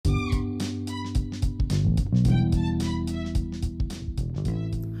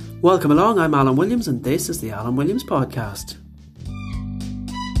Welcome along, I'm Alan Williams and this is the Alan Williams Podcast.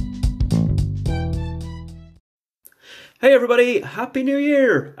 Hey everybody, Happy New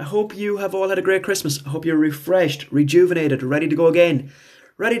Year! I hope you have all had a great Christmas. I hope you're refreshed, rejuvenated, ready to go again.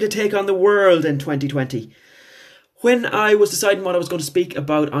 Ready to take on the world in 2020. When I was deciding what I was going to speak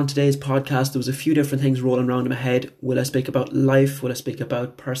about on today's podcast, there was a few different things rolling around in my head. Will I speak about life? Will I speak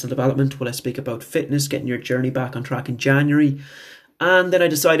about personal development? Will I speak about fitness, getting your journey back on track in January? And then I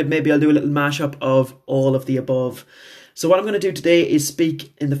decided maybe I'll do a little mashup of all of the above. So what I'm going to do today is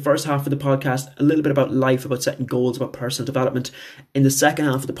speak in the first half of the podcast a little bit about life, about setting goals, about personal development. In the second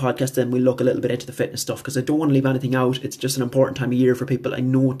half of the podcast, then we'll look a little bit into the fitness stuff because I don't want to leave anything out. It's just an important time of year for people. I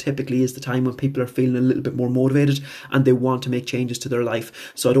know typically is the time when people are feeling a little bit more motivated and they want to make changes to their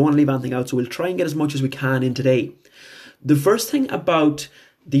life. So I don't want to leave anything out. So we'll try and get as much as we can in today. The first thing about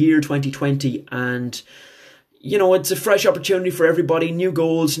the year 2020 and it's a fresh opportunity for everybody, new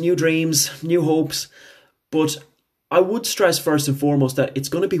goals, new dreams, new hopes. But I would stress first and foremost that it's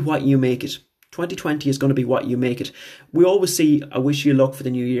going to be what you make it. 2020 is going to be what you make it. We always see, I wish you luck for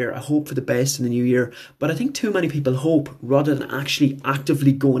the new year. I hope for the best in the new year. But I think too many people hope rather than actually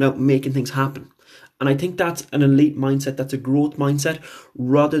actively going out and making things happen. And I think that's an elite mindset. That's a growth mindset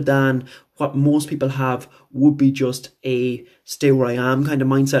rather than what most people have would be just a stay where I am kind of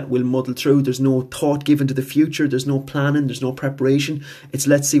mindset. We'll muddle through. There's no thought given to the future. There's no planning. There's no preparation. It's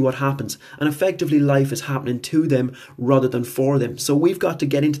let's see what happens. And effectively life is happening to them rather than for them. So we've got to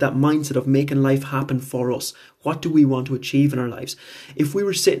get into that mindset of making life happen for us. What do we want to achieve in our lives? If we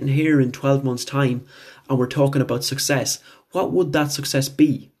were sitting here in 12 months' time and we're talking about success, what would that success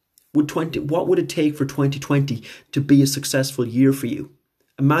be? What would it take for 2020 to be a successful year for you?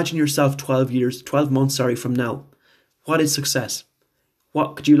 Imagine yourself 12 months from now. What is success?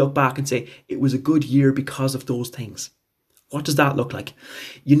 What could you look back and say, it was a good year because of those things? What does that look like?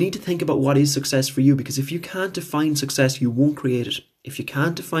 You need to think about what is success for you, because if you can't define success, you won't create it. If you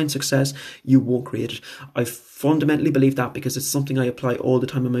can't define success, you won't create it. I fundamentally believe that because it's something I apply all the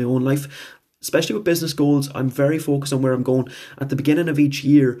time in my own life. Especially with business goals, I'm very focused on where I'm going. At the beginning of each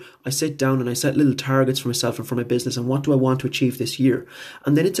year, I sit down and I set little targets for myself and for my business and what do I want to achieve this year.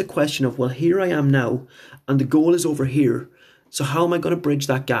 And then it's a question of, well, here I am now and the goal is over here. So how am I going to bridge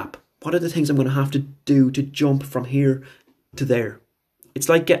that gap? What are the things I'm going to have to do to jump from here to there? It's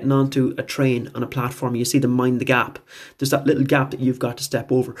like getting onto a train on a platform. You see the mind the gap. There's that little gap that you've got to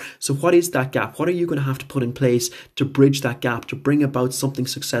step over. So what is that gap? What are you going to have to put in place to bridge that gap, to bring about something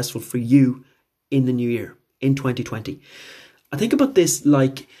successful for you in the new year, in 2020. I think about this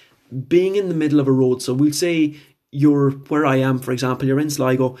like being in the middle of a road. So we'll say you're where I am, for example, you're in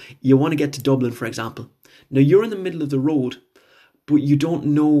Sligo, you want to get to Dublin, for example. Now you're in the middle of the road, but you don't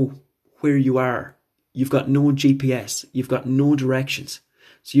know where you are. You've got no GPS, you've got no directions.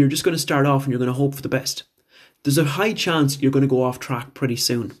 So you're just going to start off and you're going to hope for the best. There's a high chance you're going to go off track pretty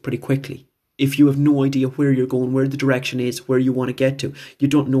soon, pretty quickly. If you have no idea where you're going, where the direction is, where you want to get to, you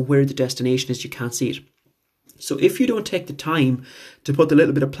don't know where the destination is, you can't see it. So if you don't take the time to put a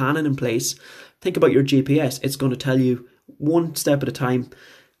little bit of planning in place, think about your GPS. It's going to tell you one step at a time,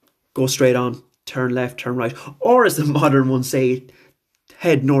 go straight on, turn left, turn right. Or as the modern ones say,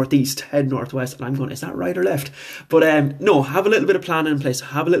 head northeast, head northwest. And I'm going, is that right or left? But no, have a little bit of planning in place.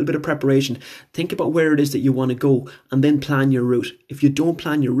 Have a little bit of preparation. Think about where it is that you want to go and then plan your route. If you don't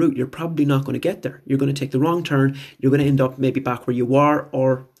plan your route, you're probably not going to get there. You're going to take the wrong turn. You're going to end up maybe back where you are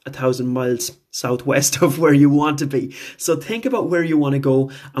or 1,000 miles southwest of where you want to be. So think about where you want to go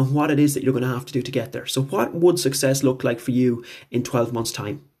and what it is that you're going to have to do to get there. So what would success look like for you in 12 months'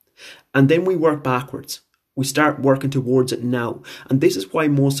 time? And then we work backwards. We start working towards it now. And this is why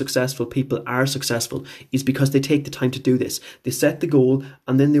most successful people are successful, is because they take the time to do this. They set the goal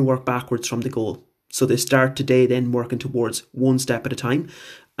and then they work backwards from the goal. So they start today then working towards one step at a time.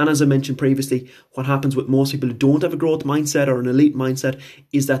 And as I mentioned previously, what happens with most people who don't have a growth mindset or an elite mindset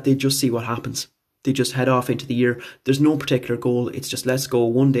is that they just see what happens. They just head off into the year. There's no particular goal. It's just let's go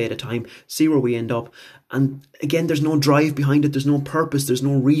one day at a time, see where we end up. And again, there's no drive behind it. There's no purpose. There's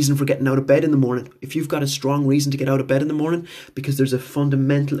no reason for getting out of bed in the morning. If you've got a strong reason to get out of bed in the morning because there's a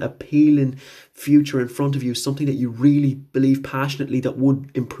fundamental appealing future in front of you, something that you really believe passionately that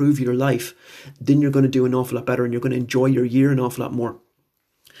would improve your life, then you're going to do an awful lot better and you're going to enjoy your year an awful lot more.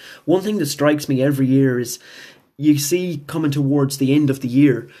 One thing that strikes me every year is you see coming towards the end of the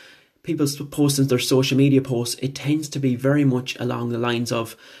year, people posting their social media posts, it tends to be very much along the lines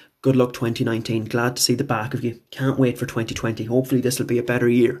of, good luck 2019, glad to see the back of you, can't wait for 2020, hopefully this will be a better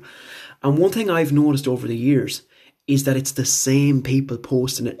year. And one thing I've noticed over the years is that it's the same people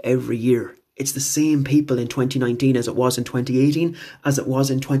posting it every year. It's the same people in 2019 as it was in 2018, as it was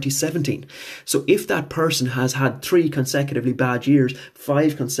in 2017. So if that person has had 3 consecutively bad years,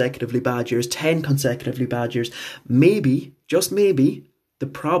 5 consecutively bad years, 10 consecutively bad years, maybe, just maybe, the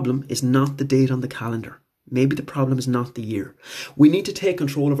problem is not the date on the calendar. Maybe the problem is not the year. We need to take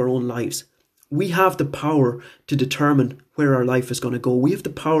control of our own lives. We have the power to determine where our life is going to go. We have the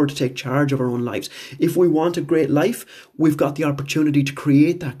power to take charge of our own lives. If we want a great life, we've got the opportunity to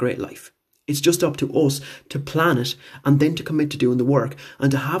create that great life. It's just up to us to plan it and then to commit to doing the work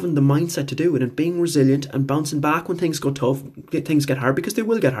and to having the mindset to do it and being resilient and bouncing back when things go tough, things get hard, because they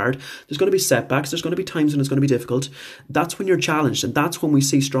will get hard. There's going to be setbacks. There's going to be times when it's going to be difficult. That's when you're challenged, and that's when we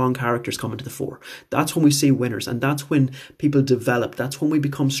see strong characters coming to the fore. That's when we see winners, and that's when people develop. That's when we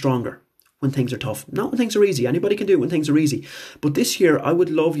become stronger. When things are tough, not when things are easy. Anybody can do it when things are easy. But this year, I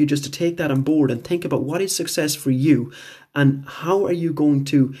would love you just to take that on board and think about what is success for you and how are you going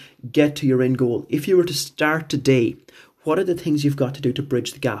to get to your end goal. If you were to start today, what are the things you've got to do to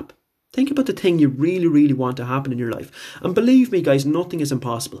bridge the gap? Think about the thing you really, really want to happen in your life. And believe me, guys, nothing is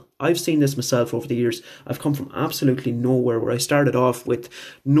impossible. I've seen this myself over the years. I've come from absolutely nowhere, where I started off with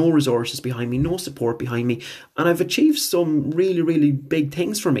no resources behind me, no support behind me. And I've achieved some really, really big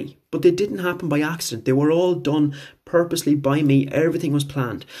things for me. But they didn't happen by accident. They were all done purposely by me. Everything was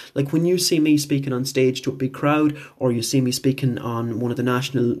planned. Like when you see me speaking on stage to a big crowd, or you see me speaking on one of the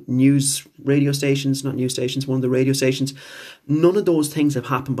national news radio stations, not news stations, one of the radio stations, none of those things have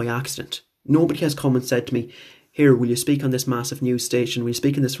happened by accident. Nobody has come and said to me, here, will you speak on this massive news station? Will you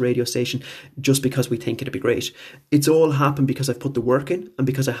speak on this radio station just because we think it'd be great? It's all happened because I've put the work in and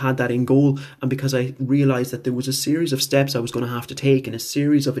because I had that end goal and because I realised that there was a series of steps I was going to have to take and a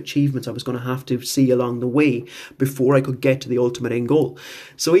series of achievements I was going to have to see along the way before I could get to the ultimate end goal.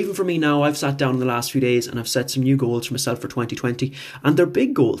 So even for me now, I've sat down in the last few days and I've set some new goals for myself for 2020, and they're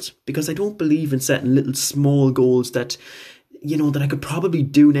big goals because I don't believe in setting little small goals that, that I could probably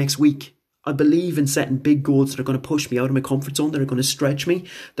do next week. I believe in setting big goals that are going to push me out of my comfort zone, that are going to stretch me,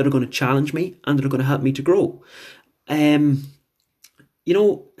 that are going to challenge me, and that are going to help me to grow. I'm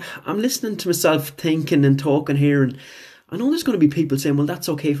listening to myself thinking and talking here, and I know there's going to be people saying, well, that's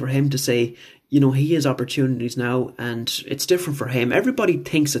okay for him to say, he has opportunities now and it's different for him. Everybody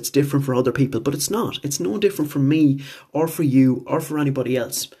thinks it's different for other people, but it's not. It's no different for me or for you or for anybody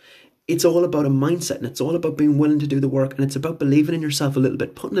else. It's all about a mindset, and it's all about being willing to do the work, and it's about believing in yourself a little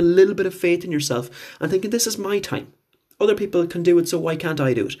bit, putting a little bit of faith in yourself and thinking, this is my time. Other people can do it, so why can't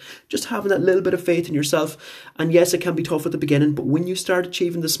I do it? Just having that little bit of faith in yourself. And yes, it can be tough at the beginning, but when you start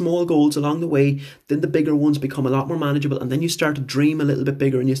achieving the small goals along the way, then the bigger ones become a lot more manageable, and then you start to dream a little bit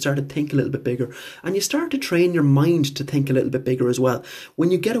bigger and you start to think a little bit bigger, and you start to train your mind to think a little bit bigger as well.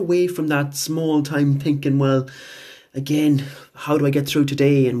 When you get away from that small time thinking, well, again, how do I get through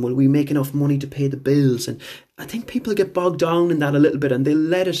today, and will we make enough money to pay the bills? And I think people get bogged down in that a little bit, and they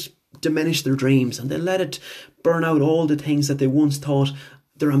let it diminish their dreams, and they let it burn out all the things that they once thought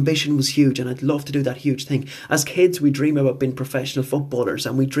their ambition was huge, and I'd love to do that huge thing. As kids, we dream about being professional footballers,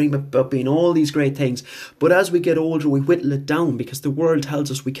 and we dream about being all these great things. But as we get older, we whittle it down because the world tells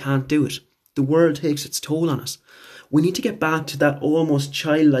us we can't do it. The world takes its toll on us. We need to get back to that almost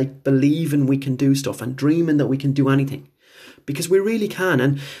childlike believing we can do stuff and dreaming that we can do anything. Because we really can.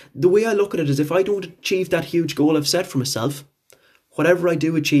 And the way I look at it is, if I don't achieve that huge goal I've set for myself, whatever I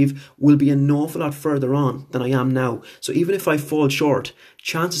do achieve will be an awful lot further on than I am now. So even if I fall short,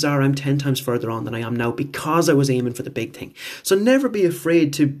 chances are I'm 10 times further on than I am now because I was aiming for the big thing. So never be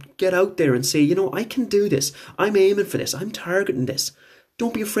afraid to get out there and say, I can do this. I'm aiming for this. I'm targeting this.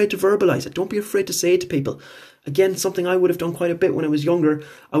 Don't be afraid to verbalize it. Don't be afraid to say it to people. Again, something I would have done quite a bit when I was younger.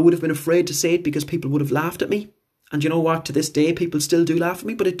 I would have been afraid to say it because people would have laughed at me. And you know what? To this day, people still do laugh at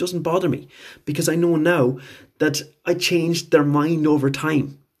me, but it doesn't bother me because I know now that I changed their mind over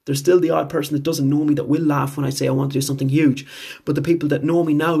time. There's still the odd person that doesn't know me that will laugh when I say I want to do something huge. But the people that know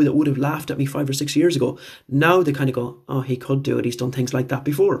me now that would have laughed at me 5 or 6 years ago, now they kind of go, oh, he could do it. He's done things like that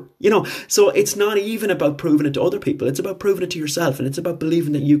before. So it's not even about proving it to other people. It's about proving it to yourself, and it's about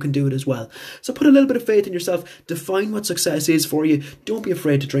believing that you can do it as well. So put a little bit of faith in yourself. Define what success is for you. Don't be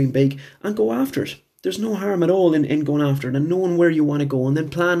afraid to dream big and go after it. There's no harm at all in going after it and knowing where you want to go, and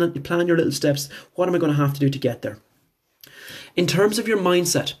then plan your little steps. What am I going to have to do to get there? In terms of your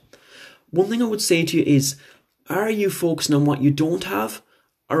mindset, one thing I would say to you is, are you focusing on what you don't have,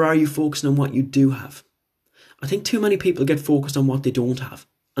 or are you focusing on what you do have? I think too many people get focused on what they don't have,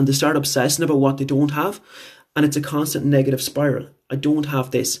 and they start obsessing about what they don't have, and it's a constant negative spiral. I don't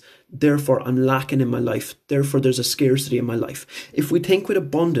have this, therefore I'm lacking in my life, therefore there's a scarcity in my life. If we think with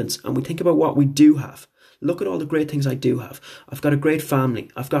abundance and we think about what we do have, Look at all the great things I do have. I've got a great family.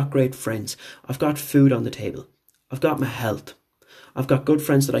 I've got great friends. I've got food on the table. I've got my health. I've got good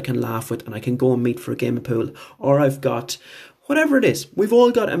friends that I can laugh with and I can go and meet for a game of pool. Or I've got whatever it is. We've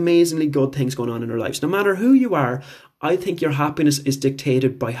all got amazingly good things going on in our lives. No matter who you are, I think your happiness is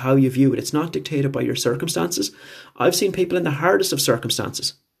dictated by how you view it. It's not dictated by your circumstances. I've seen people in the hardest of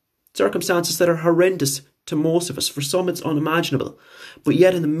circumstances that are horrendous to most of us. For some, it's unimaginable. But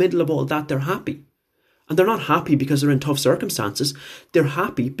yet in the middle of all that, they're happy. And they're not happy because they're in tough circumstances. They're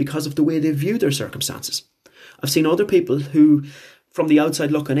happy because of the way they view their circumstances. I've seen other people who, from the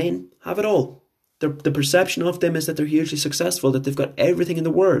outside looking in, have it all. The perception of them is that they're hugely successful, that they've got everything in the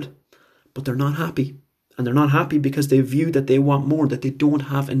world. But they're not happy. And they're not happy because they view that they want more, that they don't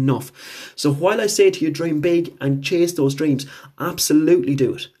have enough. So while I say to you, dream big and chase those dreams, absolutely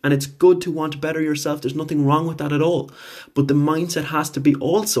do it. And it's good to want to better yourself. There's nothing wrong with that at all. But the mindset has to be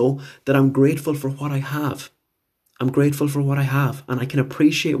also that I'm grateful for what I have. I'm grateful for what I have and I can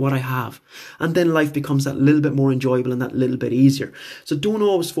appreciate what I have. And then life becomes that little bit more enjoyable and that little bit easier. So don't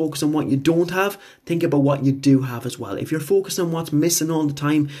always focus on what you don't have. Think about what you do have as well. If you're focused on what's missing all the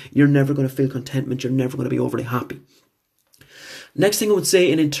time, you're never going to feel contentment. You're never going to be overly happy. Next thing I would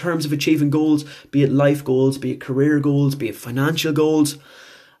say, in terms of achieving goals, be it life goals, be it career goals, be it financial goals,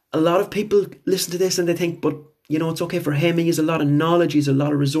 a lot of people listen to this and they think, but you know, it's okay for him. He has a lot of knowledge. He has a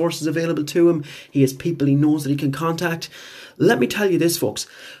lot of resources available to him. He has people he knows that he can contact. Let me tell you this, folks.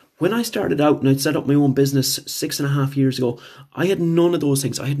 When I started out and I'd set up my own business 6.5 years ago, I had none of those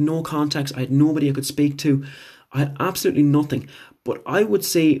things. I had no contacts. I had nobody I could speak to. I had absolutely nothing. But I would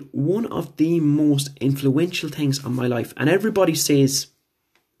say one of the most influential things in my life, and everybody says,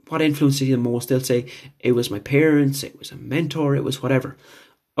 what influences you the most? They'll say, it was my parents, it was a mentor, it was whatever.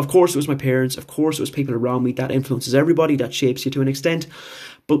 Of course it was my parents, of course it was people around me. That influences everybody, that shapes you to an extent.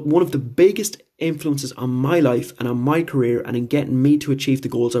 But one of the biggest influences on my life and on my career and in getting me to achieve the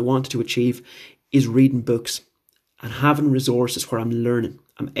goals I wanted to achieve is reading books and having resources where I'm learning.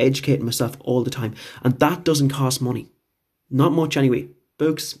 I'm educating myself all the time. And that doesn't cost money. Not much anyway.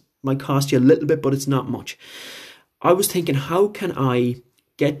 Books might cost you a little bit, but it's not much. I was thinking, how can I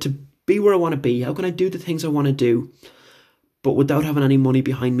get to be where I want to be? How can I do the things I want to do? But without having any money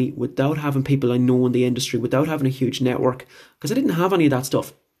behind me, without having people I know in the industry, without having a huge network, because I didn't have any of that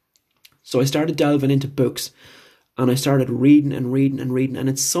stuff. So I started delving into books and I started reading, and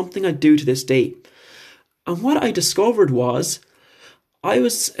it's something I do to this day. And what I discovered was I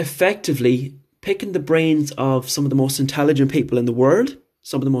was effectively picking the brains of some of the most intelligent people in the world,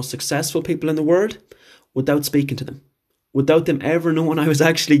 some of the most successful people in the world, without speaking to them. Without them ever knowing I was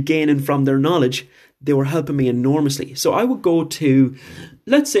actually gaining from their knowledge, they were helping me enormously. So I would go to,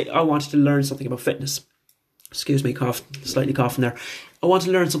 let's say I wanted to learn something about fitness. Excuse me, slightly coughing there. I wanted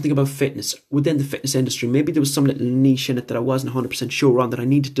to learn something about fitness within the fitness industry. Maybe there was some little niche in it that I wasn't 100% sure on, that I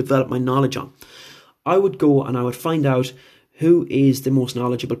needed to develop my knowledge on. I would go and I would find out who is the most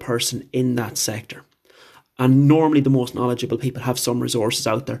knowledgeable person in that sector. And normally the most knowledgeable people have some resources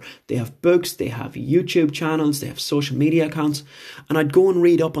out there. They have books, they have YouTube channels, they have social media accounts. And I'd go and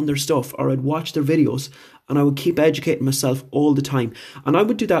read up on their stuff, or I'd watch their videos, and I would keep educating myself all the time. And I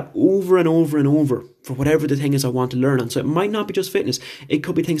would do that over and over and over for whatever the thing is I want to learn on. So it might not be just fitness. It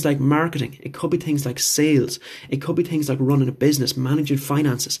could be things like marketing. It could be things like sales. It could be things like running a business, managing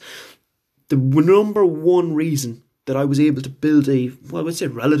finances. The number one reason that I was able to build a, well, I would say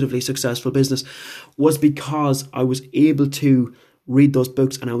relatively successful business was because I was able to read those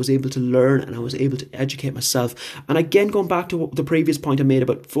books and I was able to learn and I was able to educate myself. And again, going back to the previous point I made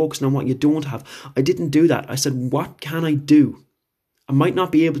about focusing on what you don't have, I didn't do that. I said, what can I do? I might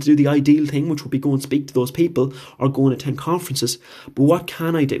not be able to do the ideal thing, which would be go and speak to those people or go and attend conferences, but what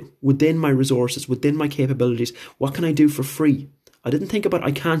can I do within my resources, within my capabilities? What can I do for free? I didn't think about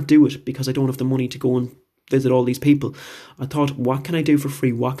I can't do it because I don't have the money to go and visit all these people. I thought, what can I do for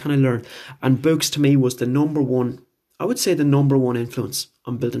free? What can I learn? And books to me was the number one, I would say the number one influence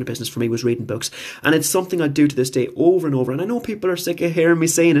on building a business for me was reading books. And it's something I do to this day over and over. And I know people are sick of hearing me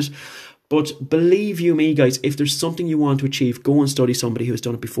saying it, but believe you me, guys, if there's something you want to achieve, go and study somebody who has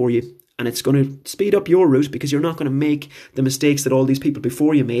done it before you. And it's going to speed up your route because you're not going to make the mistakes that all these people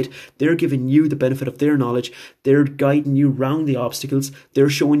before you made. They're giving you the benefit of their knowledge. They're guiding you around the obstacles. They're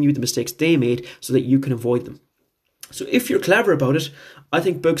showing you the mistakes they made so that you can avoid them. So if you're clever about it, I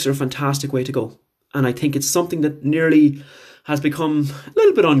think books are a fantastic way to go. And I think it's something that nearly has become a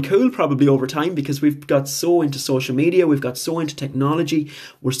little bit uncool probably over time because we've got so into social media, we've got so into technology,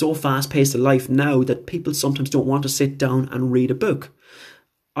 we're so fast-paced in life now that people sometimes don't want to sit down and read a book.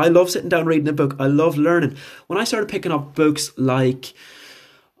 I love sitting down reading a book. I love learning. When I started picking up books like,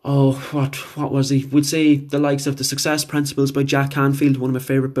 oh, what was he? Would say the likes of The Success Principles by Jack Canfield, one of my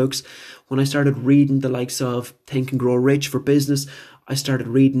favourite books. When I started reading the likes of Think and Grow Rich for Business, I started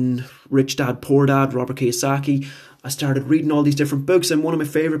reading Rich Dad Poor Dad, Robert Kiyosaki. I started reading all these different books, and one of my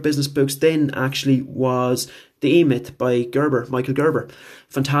favourite business books then actually was The E-Myth by Michael Gerber.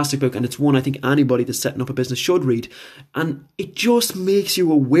 Fantastic book, and it's one I think anybody that's setting up a business should read. And it just makes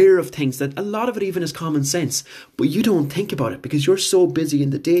you aware of things that a lot of it even is common sense, but you don't think about it because you're so busy in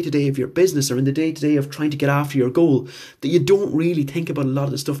the day-to-day of your business or in the day-to-day of trying to get after your goal that you don't really think about a lot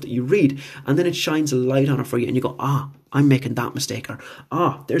of the stuff that you read, and then it shines a light on it for you and you go, I'm making that mistake,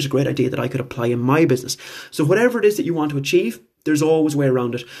 or there's a great idea that I could apply in my business. So whatever it is that you want to achieve, there's always a way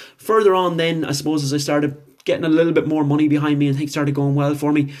around it. Further on then, I suppose, as I started getting a little bit more money behind me and things started going well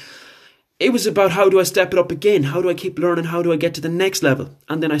for me, it was about how do I step it up again? How do I keep learning? How do I get to the next level?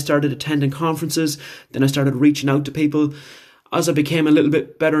 And then I started attending conferences. Then I started reaching out to people. As I became a little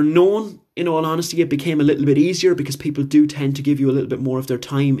bit better known, in all honesty, it became a little bit easier because people do tend to give you a little bit more of their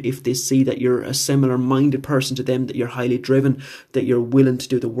time if they see that you're a similar-minded person to them, that you're highly driven, that you're willing to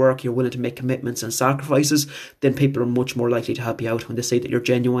do the work, you're willing to make commitments and sacrifices. Then people are much more likely to help you out when they say that you're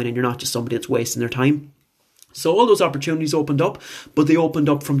genuine and you're not just somebody that's wasting their time. So all those opportunities opened up, but they opened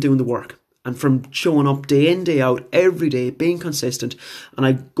up from doing the work. And from showing up day in, day out, every day, being consistent. And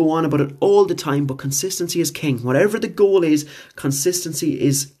I go on about it all the time, but consistency is king. Whatever the goal is, consistency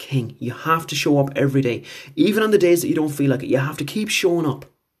is king. You have to show up every day. Even on the days that you don't feel like it, you have to keep showing up.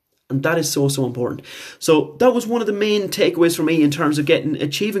 And that is so, so important. So that was one of the main takeaways for me in terms of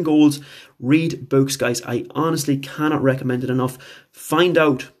achieving goals. Read books, guys. I honestly cannot recommend it enough. Find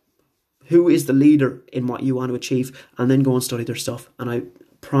out who is the leader in what you want to achieve, and then go and study their stuff. And I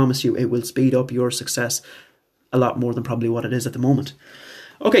promise you it will speed up your success a lot more than probably what it is at the moment.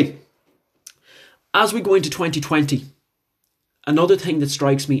 Okay, as we go into 2020, another thing that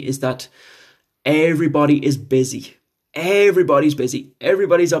strikes me is that everybody is busy. Everybody's busy.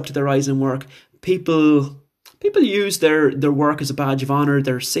 Everybody's up to their eyes in work. People use their work as a badge of honour.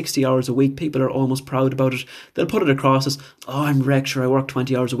 They're 60 hours a week. People are almost proud about it. They'll put it across as, I'm wrecked, sure, I work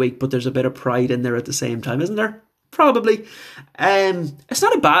 20 hours a week, but there's a bit of pride in there at the same time, isn't there? Probably. It's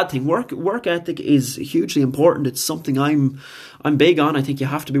not a bad thing. Work ethic is hugely important. It's something I'm big on. I think you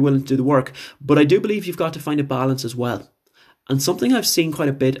have to be willing to do the work, but I do believe you've got to find a balance as well. And something I've seen quite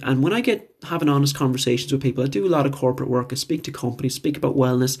a bit, and when I get having honest conversations with people, I do a lot of corporate work. I speak to companies, speak about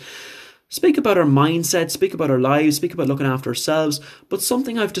wellness, speak about our mindset, speak about our lives, speak about looking after ourselves. But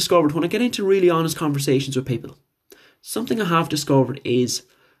something I've discovered when I get into really honest conversations with people, something I have discovered is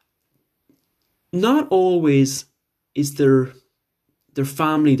not always is their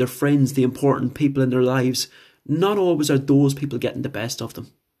family, their friends, the important people in their lives. Not always are those people getting the best of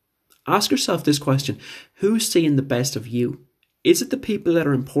them. Ask yourself this question: who's seeing the best of you? Is it the people that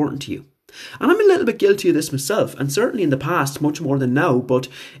are important to you? And I'm a little bit guilty of this myself, and certainly in the past, much more than now, but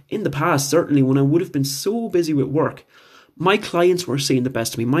in the past, certainly when I would have been so busy with work, my clients were seeing the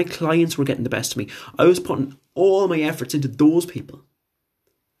best of me. My clients were getting the best of me. I was putting all my efforts into those people.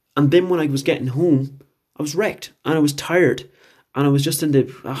 And then when I was getting home, I was wrecked and I was tired and I was just in the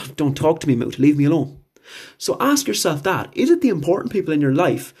don't talk to me mood, leave me alone. So ask yourself that. Is it the important people in your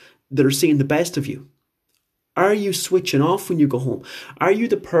life that are seeing the best of you? Are you switching off when you go home? Are you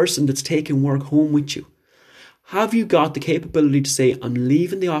the person that's taking work home with you? Have you got the capability to say, I'm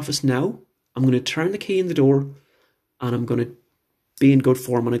leaving the office now, I'm going to turn the key in the door and I'm going to be in good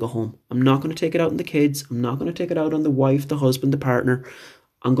form when I go home. I'm not going to take it out on the kids. I'm not going to take it out on the wife, the husband, the partner.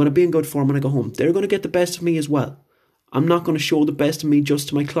 I'm going to be in good form when I go home. They're going to get the best of me as well. I'm not going to show the best of me just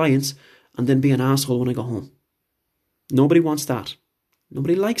to my clients and then be an asshole when I go home. Nobody wants that.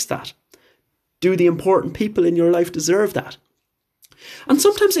 Nobody likes that. Do the important people in your life deserve that? And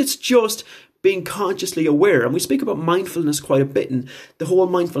sometimes it's just being consciously aware. And we speak about mindfulness quite a bit, and the whole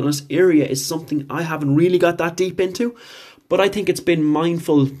mindfulness area is something I haven't really got that deep into. But I think it's been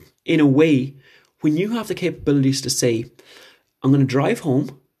mindful in a way when you have the capabilities to say, I'm going to drive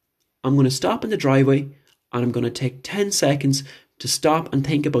home, I'm going to stop in the driveway, and I'm going to take 10 seconds to stop and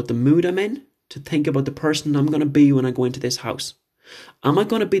think about the mood I'm in, to think about the person I'm going to be when I go into this house. Am I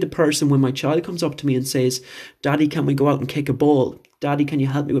going to be the person when my child comes up to me and says, Daddy, can we go out and kick a ball? Daddy, can you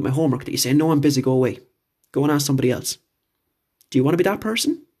help me with my homework? That you say, no, I'm busy, go away. Go and ask somebody else. Do you want to be that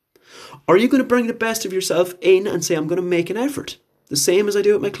person? Or are you going to bring the best of yourself in and say, I'm going to make an effort? The same as I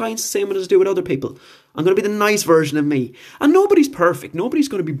do with my clients, the same as I do with other people. I'm going to be the nice version of me. And nobody's perfect. Nobody's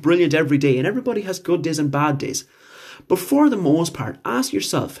going to be brilliant every day. And everybody has good days and bad days. But for the most part, ask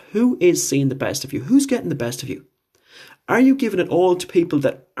yourself, who is seeing the best of you? Who's getting the best of you? Are you giving it all to people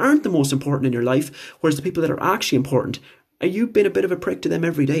that aren't the most important in your life, whereas the people that are actually important Are you being a bit of a prick to them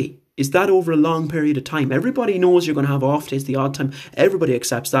every day? Is that over a long period of time? Everybody knows you're going to have off days the odd time. Everybody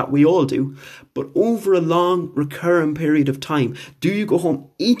accepts that. We all do. But over a long, recurring period of time, do you go home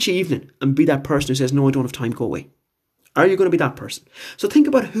each evening and be that person who says, no, I don't have time, go away? Are you going to be that person? So think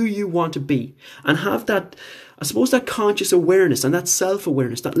about who you want to be and have that, I suppose, that conscious awareness and that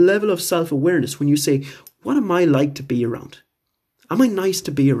self-awareness, that level of self-awareness when you say, what am I like to be around? Am I nice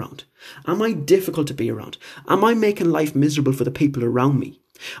to be around? Am I difficult to be around? Am I making life miserable for the people around me?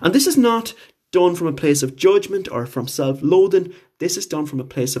 And this is not done from a place of judgment or from self-loathing. This is done from a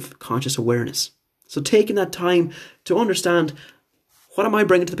place of conscious awareness. So taking that time to understand, what am I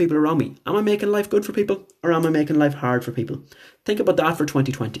bringing to the people around me? Am I making life good for people or am I making life hard for people? Think about that for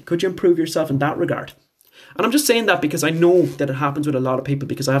 2020. Could you improve yourself in that regard? And I'm just saying that because I know that it happens with a lot of people,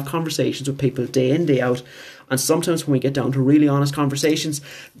 because I have conversations with people day in, day out. And sometimes when we get down to really honest conversations,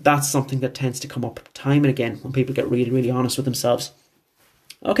 that's something that tends to come up time and again when people get really, really honest with themselves.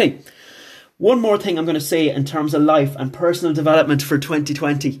 Okay, one more thing I'm going to say in terms of life and personal development for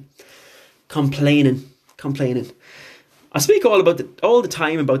 2020. Complaining. I speak all the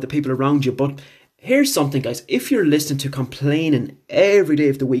time about the people around you, but here's something, guys. If you're listening to complaining every day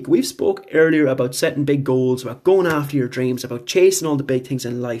of the week, we've spoke earlier about setting big goals, about going after your dreams, about chasing all the big things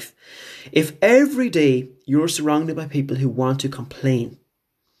in life. If every day you're surrounded by people who want to complain,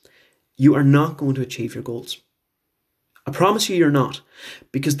 you are not going to achieve your goals. I promise you you're not,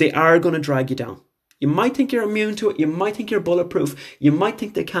 because they are going to drag you down. You might think you're immune to it. You might think you're bulletproof. You might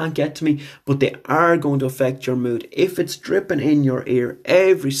think they can't get to me, but they are going to affect your mood. If it's dripping in your ear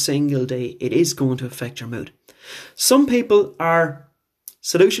every single day, it is going to affect your mood. Some people are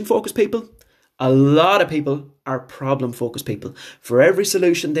solution-focused people. A lot of people are problem-focused people. For every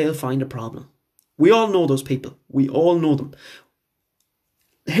solution, they'll find a problem. We all know those people. We all know them.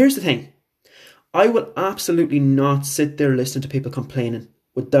 Here's the thing. I will absolutely not sit there listening to people complaining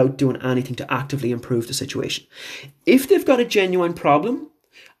without doing anything to actively improve the situation. If they've got a genuine problem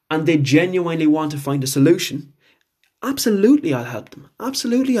and they genuinely want to find a solution, absolutely I'll help them.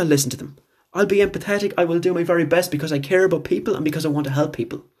 Absolutely I'll listen to them. I'll be empathetic. I will do my very best because I care about people and because I want to help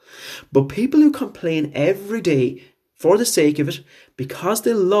people. But people who complain every day for the sake of it, because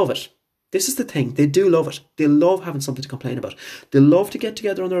they love it, this is the thing, they do love it. They love having something to complain about. They love to get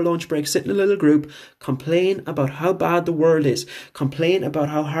together on their lunch break, sit in a little group, complain about how bad the world is, complain about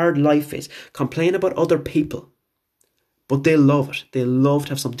how hard life is, complain about other people. But they love it. They love to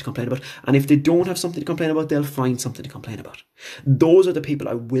have something to complain about. And if they don't have something to complain about, they'll find something to complain about. Those are the people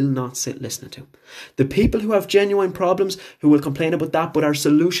I will not sit listening to. The people who have genuine problems, who will complain about that, but are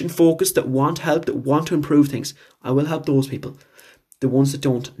solution focused, that want help, that want to improve things, I will help those people. The ones that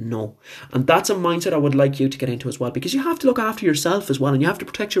don't, no. And that's a mindset I would like you to get into as well, because you have to look after yourself as well, and you have to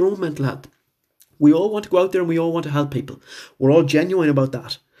protect your own mental health. We all want to go out there and we all want to help people. We're all genuine about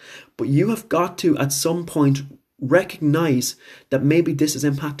that. But you have got to, at some point, recognise that maybe this is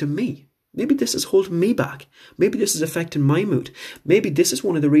impacting me. Maybe this is holding me back. Maybe this is affecting my mood. Maybe this is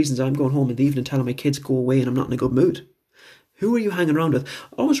one of the reasons I'm going home in the evening telling my kids go away and I'm not in a good mood. Who are you hanging around with?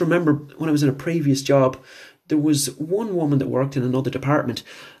 I always remember when I was in a previous job, there was one woman that worked in another department,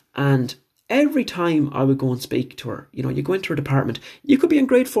 and every time I would go and speak to her, you go into her department, you could be in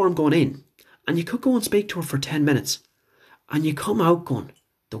great form going in, and you could go and speak to her for 10 minutes, and you come out going,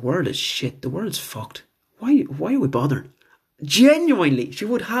 the world is shit, the world's fucked. Why are we bothering? Genuinely, she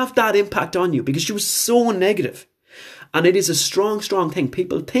would have that impact on you because she was so negative. And it is a strong, strong thing.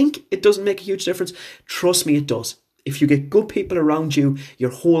 People think it doesn't make a huge difference. Trust me, it does. If you get good people around you,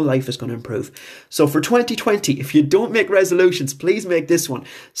 your whole life is going to improve. So for 2020, if you don't make resolutions, please make this one.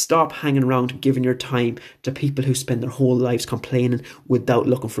 Stop hanging around giving your time to people who spend their whole lives complaining without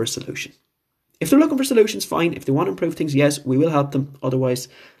looking for a solution. If they're looking for solutions, fine. If they want to improve things, yes, we will help them. Otherwise,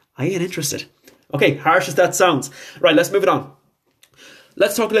 I ain't interested. Okay, harsh as that sounds. Right, let's move it on.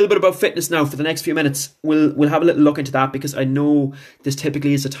 Let's talk a little bit about fitness now for the next few minutes. We'll have a little look into that because I know this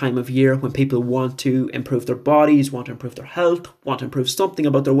typically is a time of year when people want to improve their bodies, want to improve their health, want to improve something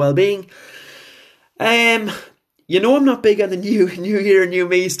about their well-being. I'm not big on the new year, new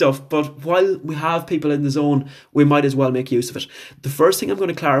me stuff, but while we have people in the zone, we might as well make use of it. The first thing I'm going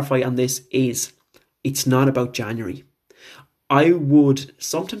to clarify on this is it's not about January. I would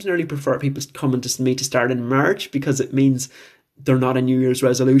sometimes nearly prefer people coming to me to start in March because it means they're not a New Year's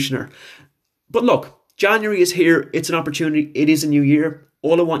resolutioner. But look, January is here. It's an opportunity. It is a new year.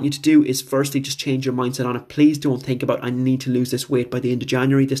 All I want you to do is firstly just change your mindset on it. Please don't think about, I need to lose this weight by the end of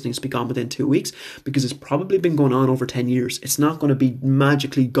January. This needs to be gone within 2 weeks, because it's probably been going on over 10 years. It's not going to be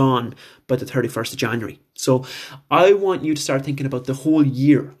magically gone by the 31st of January. So I want you to start thinking about the whole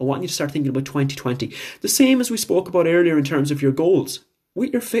year. I want you to start thinking about 2020. The same as we spoke about earlier in terms of your goals.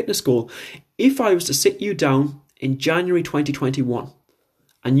 With your fitness goal, if I was to sit you down in January 2021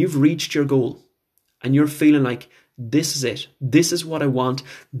 and you've reached your goal and you're feeling like, this is it. This is what I want.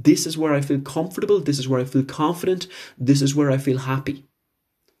 This is where I feel comfortable. This is where I feel confident. This is where I feel happy.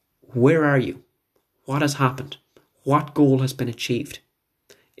 Where are you? What has happened? What goal has been achieved?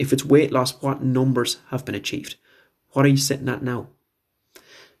 If it's weight loss, what numbers have been achieved? What are you sitting at now?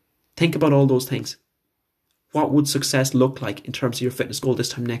 Think about all those things. What would success look like in terms of your fitness goal this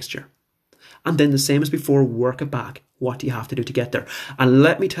time next year? And then the same as before, work it back. What do you have to do to get there? And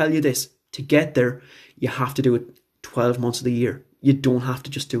let me tell you this, to get there, you have to do it 12 months of the year. You don't have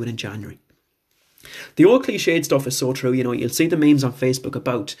to just do it in January. The old cliched stuff is so true. You'll see the memes on Facebook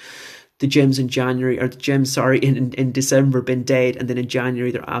about the gyms in January, or the gyms, in December been dead, and then in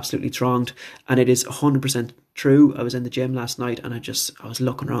January they're absolutely thronged. And it is 100% true. I was in the gym last night and I was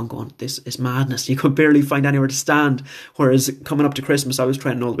looking around going, this is madness. You could barely find anywhere to stand. Whereas coming up to Christmas, I was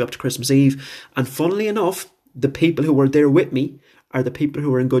training all the way up to Christmas Eve. And funnily enough, the people who were there with me are the people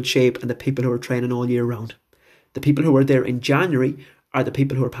who are in good shape and the people who are training all year round. The people who are there in January are the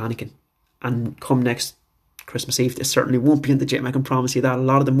people who are panicking. And come next Christmas Eve, they certainly won't be in the gym. I can promise you that. A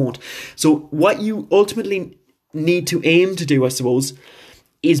lot of them won't. So what you ultimately need to aim to do, I suppose,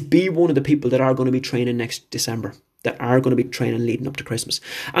 is be one of the people that are going to be training next December, that are going to be training leading up to Christmas.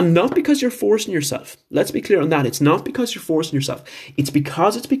 And not because you're forcing yourself. Let's be clear on that. It's not because you're forcing yourself. It's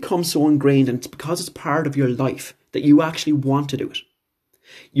because it's become so ingrained, and it's because it's part of your life that you actually want to do it.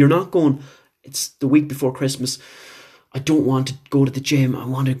 You're not going, it's the week before Christmas, I don't want to go to the gym. I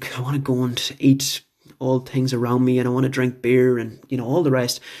want to go and eat all things around me, and I want to drink beer and all the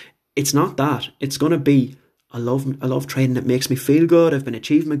rest. It's not that. It's going to be, I love training. It makes me feel good. I've been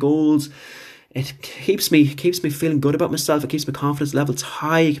achieving my goals. It keeps me feeling good about myself. It keeps my confidence levels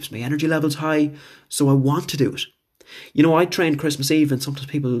high. It keeps my energy levels high. So I want to do it. I trained Christmas Eve, and sometimes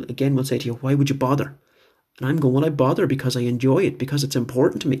people again will say to you, why would you bother? And I'm going, well, I bother because I enjoy it, because it's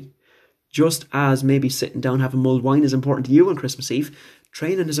important to me. Just as maybe sitting down having mulled wine is important to you on Christmas Eve,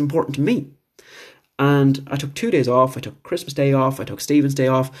 training is important to me. And I took 2 days off. I took Christmas Day off. I took Stephen's Day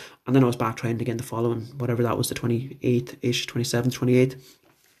off. And then I was back training again the following, whatever that was, the 28th-ish, 27th, 28th.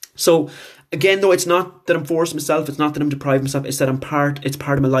 So again, though, it's not that I'm forcing myself. It's not that I'm depriving myself. It's that it's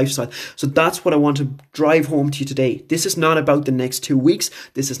part of my lifestyle. So that's what I want to drive home to you today. This is not about the next 2 weeks.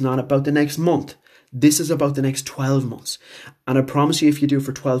 This is not about the next month. This is about the next 12 months. And I promise you, if you do it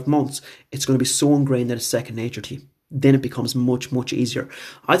for 12 months, it's going to be so ingrained that it's second nature to you. Then it becomes much, much easier.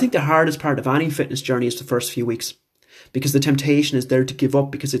 I think the hardest part of any fitness journey is the first few weeks, because the temptation is there to give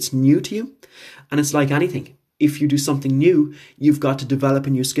up because it's new to you. And it's like anything. If you do something new, you've got to develop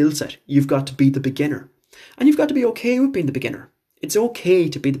a new skill set. You've got to be the beginner. And you've got to be okay with being the beginner. It's okay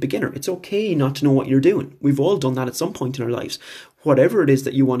to be the beginner. It's okay not to know what you're doing. We've all done that at some point in our lives. Whatever it is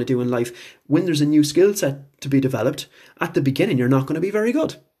that you want to do in life, when there's a new skill set to be developed, at the beginning, you're not going to be very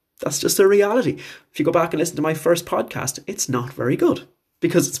good. That's just the reality. If you go back and listen to my first podcast, it's not very good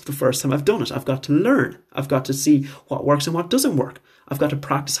because it's the first time I've done it. I've got to learn. I've got to see what works and what doesn't work. I've got to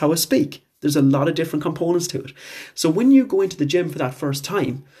practice how I speak. There's a lot of different components to it. So when you go into the gym for that first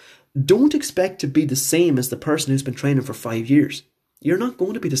time, don't expect to be the same as the person who's been training for 5 years. You're not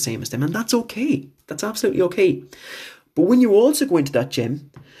going to be the same as them, and that's okay. That's absolutely okay. But when you also go into that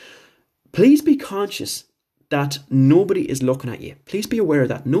gym, please be conscious that nobody is looking at you. Please be aware of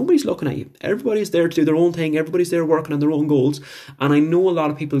that. Nobody's looking at you. Everybody's there to do their own thing. Everybody's there working on their own goals. And I know a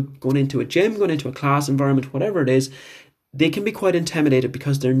lot of people going into a gym, going into a class environment, whatever it is, they can be quite intimidated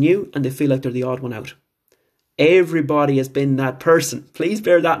because they're new and they feel like they're the odd one out. Everybody has been that person. Please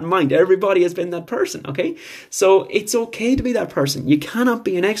bear that in mind. Everybody has been that person, okay? So it's okay to be that person. You cannot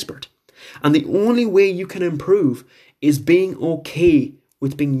be an expert. And the only way you can improve is being okay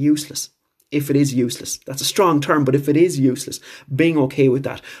with being useless. If it is useless. That's a strong term, but if it is useless, being okay with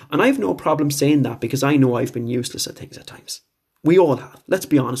that. And I have no problem saying that because I know I've been useless at things at times. We all have. Let's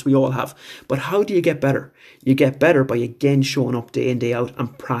be honest, we all have. But how do you get better? You get better by again showing up day in, day out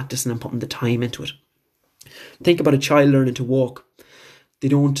and practicing and putting the time into it. Think about a child learning to walk. They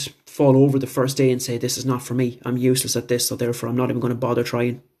don't fall over the first day and say, this is not for me. I'm useless at this, so therefore I'm not even going to bother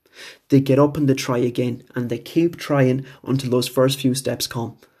trying. They get up and they try again, and they keep trying until those first few steps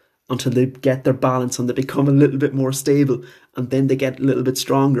come, until they get their balance and they become a little bit more stable, and then they get a little bit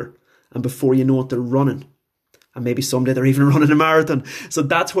stronger, and before you know it, they're running. And maybe someday they're even running a marathon. So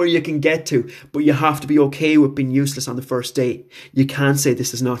that's where you can get to. But you have to be okay with being useless on the first day. You can't say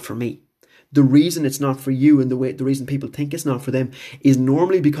this is not for me. The reason it's not for you and the reason people think it's not for them is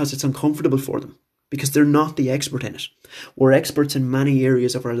normally because it's uncomfortable for them. Because they're not the expert in it. We're experts in many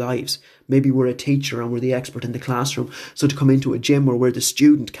areas of our lives. Maybe we're a teacher and we're the expert in the classroom. So to come into a gym where we're the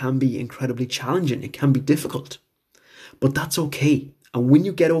student can be incredibly challenging. It can be difficult. But that's okay. And when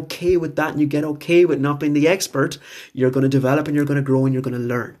you get okay with that and you get okay with not being the expert, you're going to develop and you're going to grow and you're going to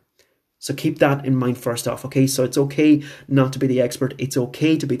learn. So keep that in mind first off, okay? So it's okay not to be the expert. It's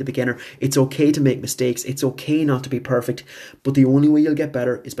okay to be the beginner. It's okay to make mistakes. It's okay not to be perfect. But the only way you'll get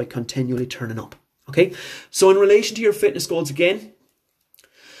better is by continually turning up, okay? So in relation to your fitness goals again,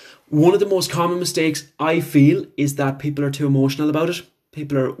 one of the most common mistakes I feel is that people are too emotional about it.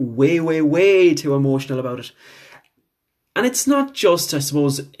 People are way, way, way too emotional about it. And it's not just, I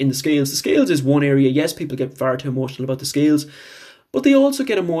suppose, in the scales. The scales is one area. Yes, people get far too emotional about the scales, but they also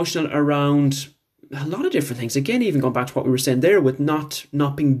get emotional around a lot of different things. Again, even going back to what we were saying there with not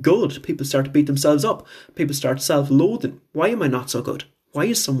being good. People start to beat themselves up. People start self-loathing. Why am I not so good? Why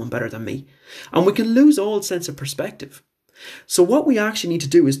is someone better than me? And we can lose all sense of perspective. So what we actually need to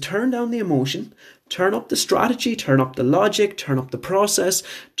do is turn down the emotion, turn up the strategy, turn up the logic, turn up the process,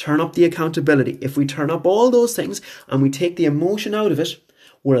 turn up the accountability. If we turn up all those things and we take the emotion out of it,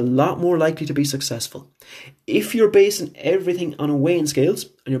 we're a lot more likely to be successful. If you're basing everything on a weighing scales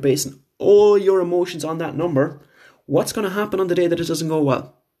and you're basing all your emotions on that number, what's going to happen on the day that it doesn't go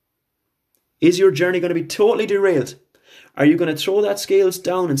well? Is your journey going to be totally derailed? Are you going to throw that scales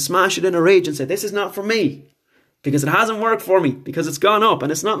down and smash it in a rage and say, this is not for me? Because it hasn't worked for me, because it's gone up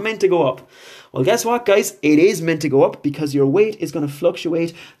and it's not meant to go up. Well, guess what, guys? It is meant to go up because your weight is going to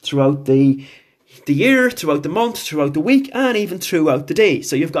fluctuate throughout the year, throughout the month, throughout the week, and even throughout the day.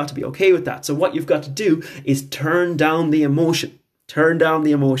 So you've got to be okay with that. So what you've got to do is turn down the emotion. Turn down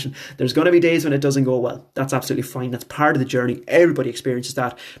the emotion. There's going to be days when it doesn't go well. That's absolutely fine. That's part of the journey. Everybody experiences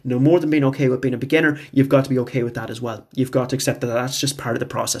that. No more than being okay with being a beginner, you've got to be okay with that as well. You've got to accept that that's just part of the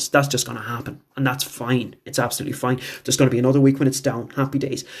process. That's just going to happen. And that's fine. It's absolutely fine. There's going to be another week when it's down. Happy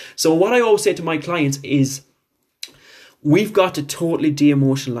days. So what I always say to my clients is we've got to totally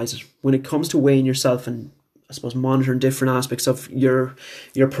de-emotionalize it when it comes to weighing yourself and I suppose monitoring different aspects of your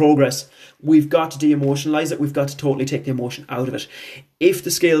progress. We've got to de-emotionalize it. We've got to totally take the emotion out of it. If the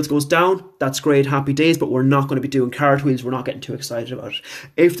scales goes down, that's great, happy days, but we're not going to be doing cartwheels. We're not getting too excited about it.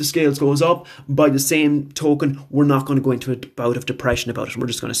 If the scales goes up, by the same token, we're not going to go into a bout of depression about it. We're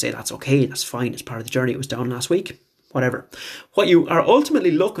just going to say that's okay, that's fine, it's part of the journey. It was down last week, whatever. What you are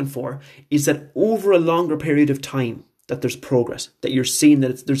ultimately looking for is that over a longer period of time, that there's progress, that you're seeing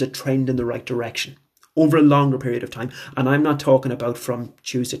that there's a trend in the right direction. Over a longer period of time. And I'm not talking about from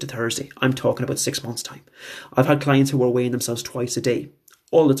Tuesday to Thursday. I'm talking about 6 months' time. I've had clients who are weighing themselves twice a day.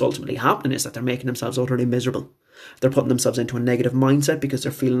 All that's ultimately happening is that they're making themselves utterly miserable. They're putting themselves into a negative mindset because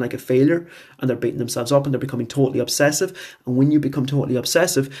they're feeling like a failure and they're beating themselves up and they're becoming totally obsessive. And when you become totally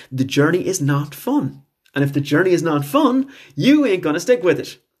obsessive, the journey is not fun. And if the journey is not fun, you ain't going to stick with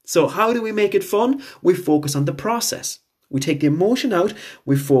it. So how do we make it fun? We focus on the process. We take the emotion out,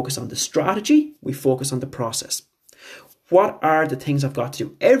 we focus on the strategy, we focus on the process. What are the things I've got to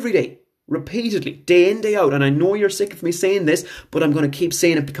do every day, repeatedly, day in, day out? And I know you're sick of me saying this, but I'm going to keep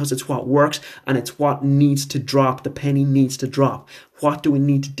saying it because it's what works and it's what needs to drop. The penny needs to drop. What do we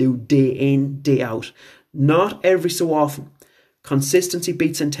need to do day in, day out? Not every so often. Consistency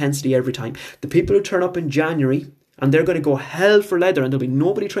beats intensity every time. The people who turn up in January and they're going to go hell for leather and there'll be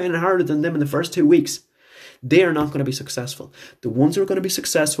nobody training harder than them in the first 2 weeks, they are not going to be successful. The ones who are going to be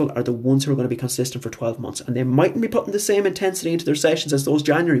successful are the ones who are going to be consistent for 12 months. And they mightn't be putting the same intensity into their sessions as those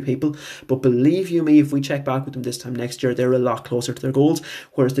January people. But believe you me, if we check back with them this time next year, they're a lot closer to their goals.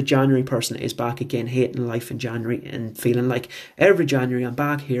 Whereas the January person is back again, hating life in January and feeling like every January I'm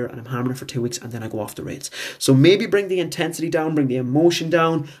back here and I'm hammering for 2 weeks and then I go off the rails. So maybe bring the intensity down, bring the emotion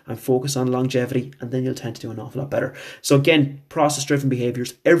down and focus on longevity, and then you'll tend to do an awful lot better. So again, process-driven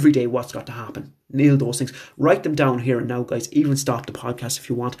behaviours, every day what's got to happen. Nail those things. Write them down here and now, guys. Even stop the podcast if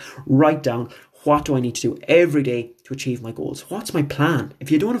you want. Write down, what do I need to do every day to achieve my goals? What's my plan?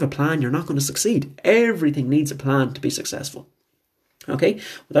 If you don't have a plan, you're not going to succeed. Everything needs a plan to be successful. Okay?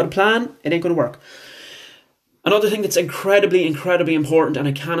 Without a plan, it ain't going to work. Another thing that's incredibly, incredibly important, and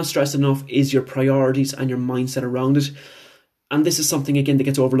I cannot stress enough, is your priorities and your mindset around it. And this is something, again, that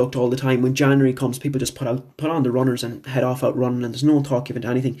gets overlooked all the time. When January comes, people just put on the runners and head off out running, and there's no thought given to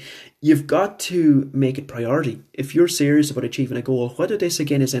anything. You've got to make it priority. If you're serious about achieving a goal, whether this,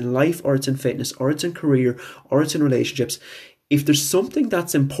 again, is in life or it's in fitness or it's in career or it's in relationships, if there's something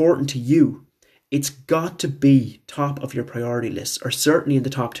that's important to you, it's got to be top of your priority list, or certainly in the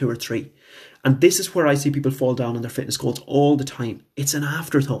top 2 or 3. And this is where I see people fall down on their fitness goals all the time. It's an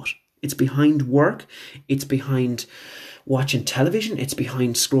afterthought. It's behind work. It's behind watching television. It's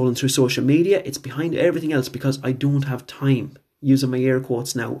behind scrolling through social media. It's behind everything else because I don't have time. Using my air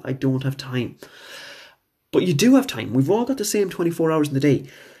quotes now, I don't have time. But you do have time. We've all got the same 24 hours in the day.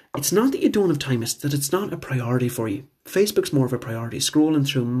 It's not that you don't have time, it's that it's not a priority for you. Facebook's more of a priority. Scrolling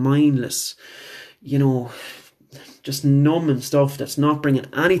through mindless, just numbing stuff that's not bringing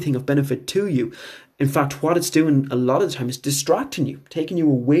anything of benefit to you. In fact, what it's doing a lot of the time is distracting you, taking you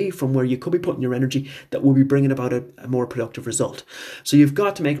away from where you could be putting your energy that will be bringing about a more productive result. So you've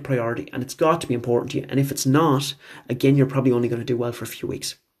got to make a priority, and it's got to be important to you. And if it's not, again, you're probably only going to do well for a few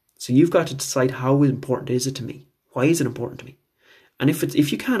weeks. So you've got to decide, how important is it to me? Why is it important to me? And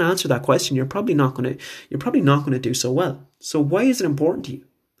if you can't answer that question, you're probably not going to do so well. So why is it important to you?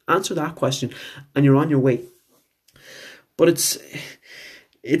 Answer that question, and you're on your way. But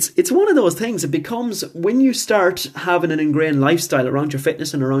it's one of those things. It becomes, when you start having an ingrained lifestyle around your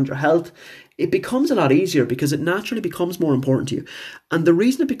fitness and around your health, it becomes a lot easier because it naturally becomes more important to you. And the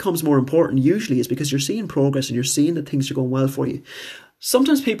reason it becomes more important usually is because you're seeing progress and you're seeing that things are going well for you.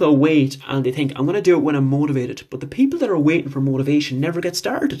 Sometimes people wait and they think, I'm going to do it when I'm motivated. But the people that are waiting for motivation never get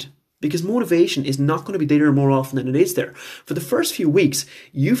started, because motivation is not going to be there more often than it is there. For the first few weeks,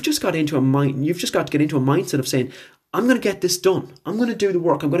 you've just got to get into a mindset of saying, I'm going to get this done. I'm going to do the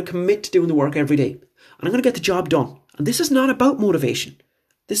work. I'm going to commit to doing the work every day. And I'm going to get the job done. And this is not about motivation.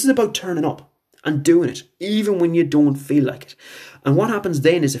 This is about turning up and doing it, even when you don't feel like it. And what happens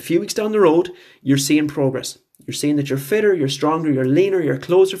then is, a few weeks down the road, you're seeing progress. You're seeing that you're fitter, you're stronger, you're leaner, your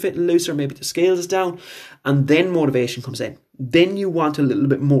clothes are fitting looser, maybe the scales is down. And then motivation comes in. Then you want a little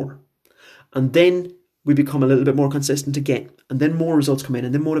bit more. And then we become a little bit more consistent again. And then more results come in,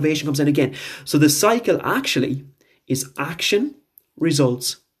 and then motivation comes in again. So the cycle actually is action,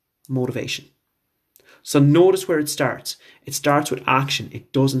 results, motivation. So notice where it starts. It starts with action.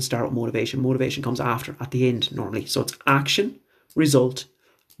 It doesn't start with motivation. Motivation comes after, at the end normally. So it's action, result,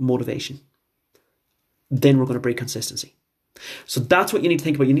 motivation. Then we're going to breed consistency. So that's what you need to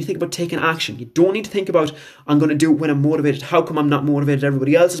think about. You need to think about taking action. You don't need to think about, I'm going to do it when I'm motivated. How come I'm not motivated?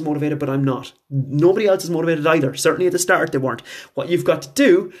 Everybody else is motivated, but I'm not. Nobody else is motivated either. Certainly at the start they weren't. What you've got to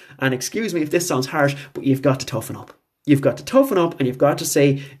do, and excuse me if this sounds harsh, but you've got to toughen up. You've got to toughen up, and you've got to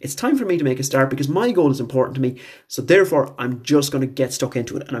say, it's time for me to make a start because my goal is important to me. So therefore, I'm just going to get stuck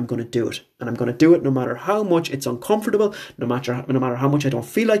into it, and I'm going to do it. And I'm going to do it no matter how much it's uncomfortable, no matter how much I don't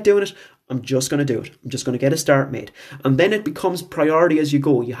feel like doing it. I'm just going to do it. I'm just going to get a start made. And then it becomes priority as you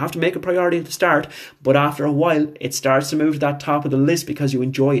go. You have to make a priority at the start, but after a while, it starts to move to that top of the list because you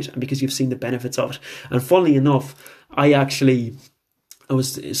enjoy it and because you've seen the benefits of it. And funnily enough,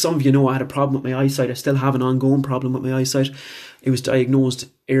 some of you know I had a problem with my eyesight. I still have an ongoing problem with my eyesight. It was diagnosed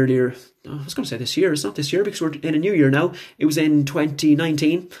earlier. I was going to say this year. It's not this year because we're in a new year now. It was in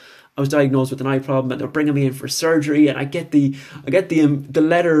 2019. I was diagnosed with an eye problem, and they're bringing me in for surgery. And I get the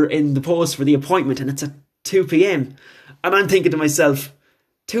letter in the post for the appointment, and it's at 2 p.m. And I'm thinking to myself,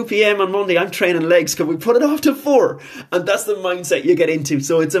 2 p.m. on Monday, I'm training legs. Can we put it off to 4? And that's the mindset you get into.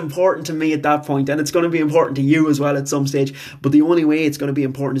 So it's important to me at that point, and it's going to be important to you as well at some stage. But the only way it's going to be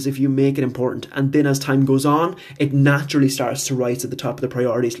important is if you make it important. And then as time goes on, it naturally starts to rise to the top of the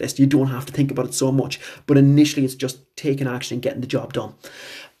priorities list. You don't have to think about it so much. But initially, it's just taking action and getting the job done.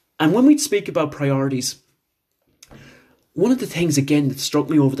 And when we speak about priorities, one of the things, again, that struck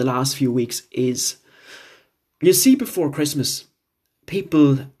me over the last few weeks is, you see, before Christmas,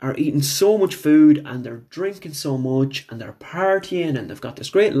 people are eating so much food and they're drinking so much and they're partying and they've got this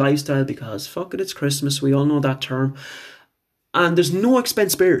great lifestyle because, fuck it, it's Christmas. We all know that term. And there's no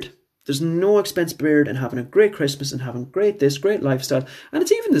expense spared. There's no expense spared in having a great Christmas and having great lifestyle. And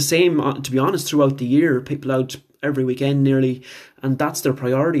it's even the same, to be honest, throughout the year. People out every weekend nearly, and that's their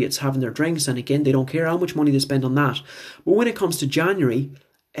priority. It's having their drinks, and again, they don't care how much money they spend on that. But when it comes to January,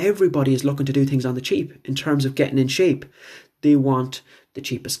 everybody is looking to do things on the cheap in terms of getting in shape. They want the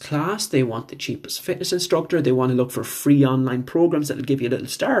cheapest class, they want the cheapest fitness instructor, they want to look for free online programs that will give you a little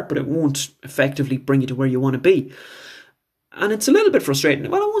start, but it won't effectively bring you to where you want to be. And it's a little bit frustrating.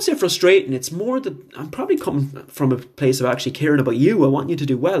 Well, I won't say frustrating, it's more that I'm probably coming from a place of actually caring about you. I want you to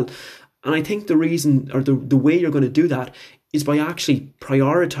do well. And I think the reason, or the way you're going to do that, is by actually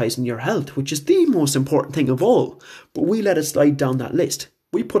prioritising your health, which is the most important thing of all. But we let it slide down that list.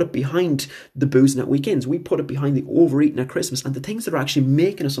 We put it behind the boozing at weekends. We put it behind the overeating at Christmas and the things that are actually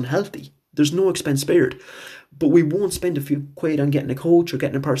making us unhealthy. There's no expense spared. But we won't spend a few quid on getting a coach or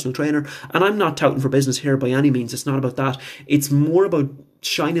getting a personal trainer. And I'm not touting for business here by any means. It's not about that. It's more about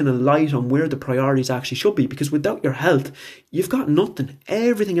shining a light on where the priorities actually should be. Because without your health, you've got nothing.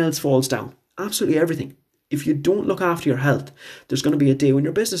 Everything else falls down. Absolutely everything. If you don't look after your health, there's going to be a day when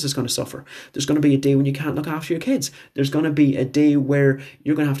your business is going to suffer. There's going to be a day when you can't look after your kids. There's going to be a day where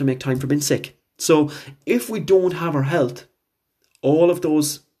you're going to have to make time for being sick. So if we don't have our health, all of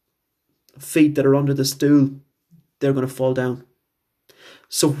those feet that are under the stool, they're going to fall down.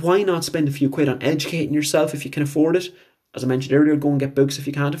 So why not spend a few quid on educating yourself if you can afford it? As I mentioned earlier, go and get books if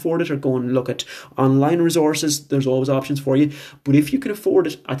you can't afford it, or go and look at online resources. There's always options for you. But if you can afford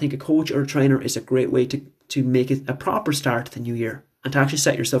it, I think a coach or a trainer is a great way to make it a proper start to the new year and to actually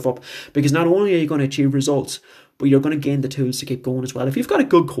set yourself up. Because not only are you going to achieve results, but you're going to gain the tools to keep going as well. If you've got a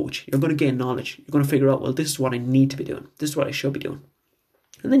good coach, you're going to gain knowledge. You're going to figure out, well, this is what I need to be doing. This is what I should be doing.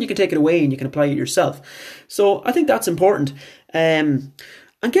 And then you can take it away and you can apply it yourself. So I think that's important. And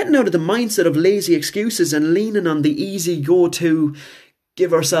getting out of the mindset of lazy excuses and leaning on the easy go-to,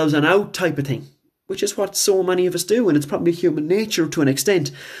 give ourselves an out type of thing, which is what so many of us do. And it's probably human nature to an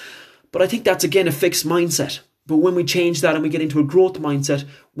extent. But I think that's, again, a fixed mindset. But when we change that and we get into a growth mindset,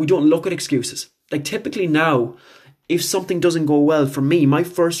 we don't look at excuses. Like typically now, if something doesn't go well for me, my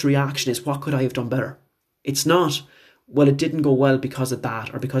first reaction is, what could I have done better? It's not, well, it didn't go well because of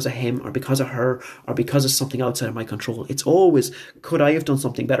that, or because of him, or because of her, or because of something outside of my control. It's always, could I have done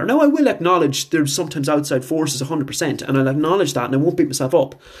something better? Now, I will acknowledge there's sometimes outside forces 100%, and I'll acknowledge that, and I won't beat myself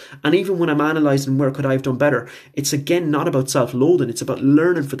up. And even when I'm analysing where could I have done better, it's again not about self-loathing. It's about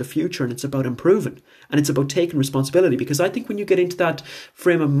learning for the future, and it's about improving, and it's about taking responsibility. Because I think when you get into that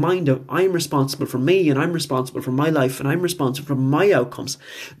frame of mind of, I'm responsible for me, and I'm responsible for my life, and I'm responsible for my outcomes,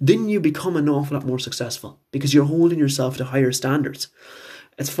 then you become an awful lot more successful, because you're holding yourself to higher standards.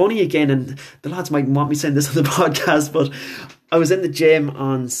 It's funny again, and the lads might want me saying this on the podcast, but I was in the gym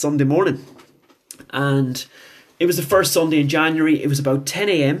on Sunday morning, and it was the first Sunday in January. It was about 10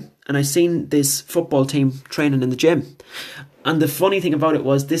 a.m. and I seen this football team training in the gym. And the funny thing about it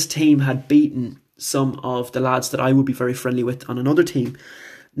was, this team had beaten some of the lads that I would be very friendly with on another team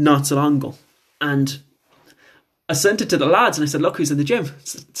not so long ago. And I sent it to the lads and I said, look who's in the gym.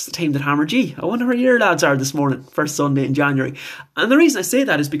 It's the team that hammered G. I wonder where your lads are this morning, first Sunday in January. And the reason I say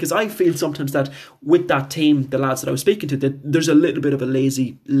that is because I feel sometimes that with that team, the lads that I was speaking to, that there's a little bit of a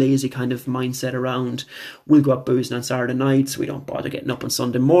lazy kind of mindset around, we'll go out boozing on Saturday nights, we don't bother getting up on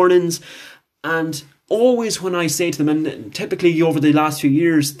Sunday mornings. And always when I say to them, and typically over the last few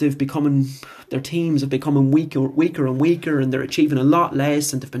years, their teams have become weaker and weaker, and they're achieving a lot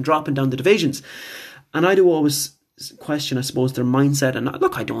less, and they've been dropping down the divisions. And I do always question, I suppose, their mindset. And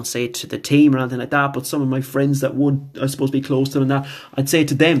look, I don't say it to the team or anything like that, but some of my friends that would, I suppose, be close to them, that I'd say it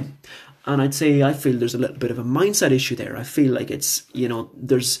to them. And I'd say, I feel there's a little bit of a mindset issue there. I feel like it's,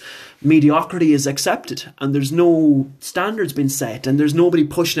 there's mediocrity is accepted, and there's no standards being set, and there's nobody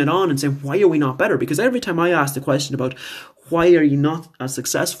pushing it on and saying, why are we not better? Because every time I ask the question about why are you not as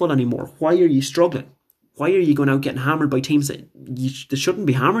successful anymore? Why are you struggling? Why are you going out getting hammered by teams that they shouldn't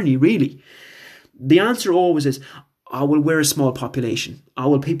be hammering you, really? The answer always is, oh, well, we're a small population. Oh,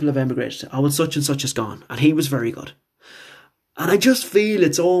 well, people have emigrated. Oh, well, such and such is gone. And he was very good. And I just feel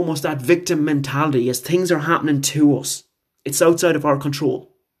it's almost that victim mentality as things are happening to us. It's outside of our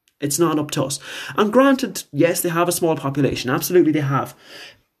control. It's not up to us. And granted, yes, they have a small population. Absolutely they have.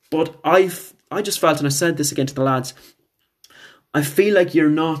 But I just felt, and I said this again to the lads, I feel like you're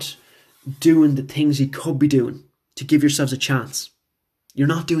not doing the things you could be doing to give yourselves a chance. You're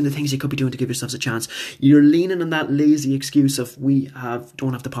not doing the things you could be doing to give yourselves a chance. You're leaning on that lazy excuse of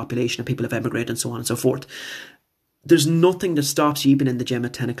don't have the population and people have emigrated and so on and so forth. There's nothing that stops you being in the gym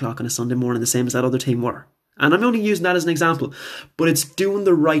at 10 o'clock on a Sunday morning the same as that other team were. And I'm only using that as an example. But it's doing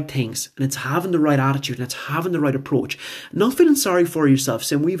the right things, and it's having the right attitude, and it's having the right approach. Not feeling sorry for yourself,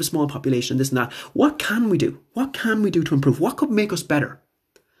 saying we have a small population, this and that. What can we do? What can we do to improve? What could make us better?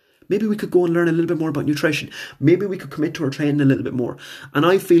 Maybe we could go and learn a little bit more about nutrition. Maybe we could commit to our training a little bit more. And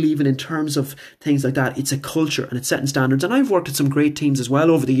I feel even in terms of things like that, it's a culture and it's setting standards. And I've worked at some great teams as well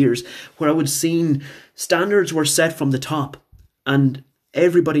over the years where I would have seen standards were set from the top and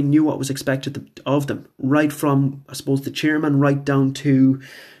everybody knew what was expected of them. Right from, I suppose, the chairman, right down to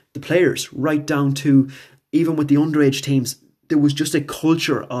the players, right down to even with the underage teams. There was just a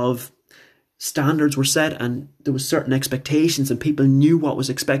culture of standards were set and there was certain expectations and people knew what was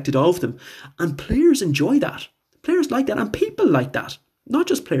expected of them. And players enjoy that. Players like that and people like that. Not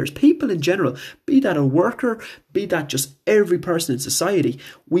just players, people in general, be that a worker, be that just every person in society.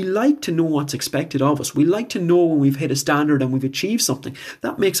 We like to know what's expected of us. We like to know when we've hit a standard and we've achieved something.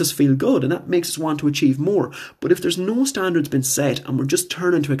 That makes us feel good and that makes us want to achieve more. But if there's no standards been set and we're just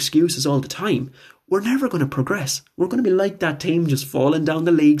turning to excuses all the time, we're never going to progress. We're going to be like that team just falling down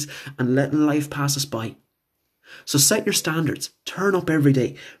the leagues and letting life pass us by. So set your standards, turn up every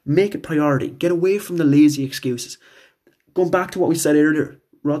day, make it priority, get away from the lazy excuses. Going back to what we said earlier,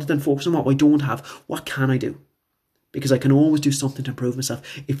 rather than focus on what I don't have, what can I do? Because I can always do something to improve myself.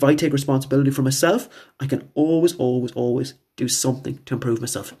 If I take responsibility for myself, I can always do something to improve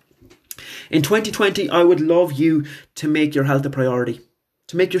myself. In 2020, I would love you to make your health a priority,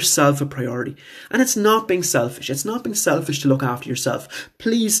 to make yourself a priority. And it's not being selfish. It's not being selfish to look after yourself.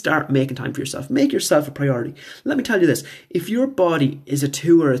 Please start making time for yourself. Make yourself a priority. Let me tell you this. If your body is a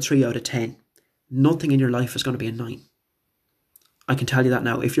 2 or a 3 out of 10, nothing in your life is going to be a 9. I can tell you that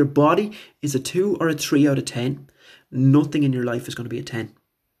now. If your body is a 2 or a 3 out of 10, nothing in your life is going to be a 10.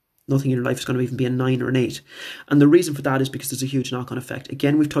 Nothing in your life is going to even be a 9 or an 8. And the reason for that is because there's a huge knock-on effect.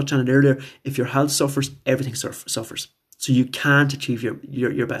 Again, we've touched on it earlier. If your health suffers, everything suffers. So you can't achieve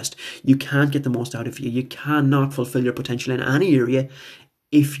your best. You can't get the most out of you. You cannot fulfill your potential in any area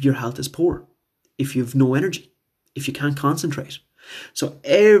if your health is poor, if you have no energy, if you can't concentrate. So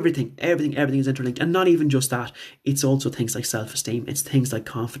everything is interlinked. And not even just that. It's also things like self-esteem. It's things like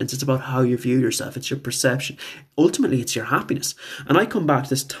confidence. It's about how you view yourself. It's your perception. Ultimately, it's your happiness. And I come back to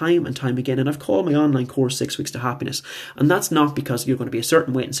this time and time again. And I've called my online course 6 Weeks to Happiness. And that's not because you're going to be a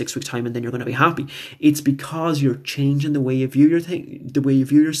certain weight in 6 weeks' time and then you're going to be happy. It's because you're changing the way you view the way you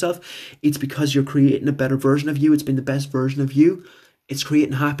view yourself. It's because you're creating a better version of you. It's been the best version of you. It's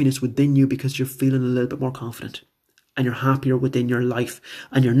creating happiness within you because you're feeling a little bit more confident. And you're happier within your life.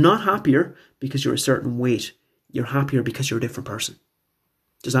 And you're not happier because you're a certain weight. You're happier because you're a different person.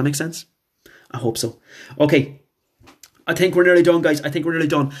 Does that make sense? I hope so. Okay. I think we're nearly done, guys. I think we're nearly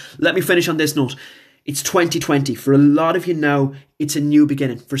done. Let me finish on this note. It's 2020. For a lot of you now, it's a new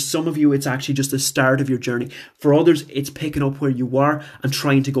beginning. For some of you, it's actually just the start of your journey. For others, it's picking up where you are and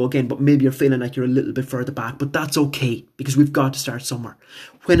trying to go again. But maybe you're feeling like you're a little bit further back. But that's okay, because we've got to start somewhere.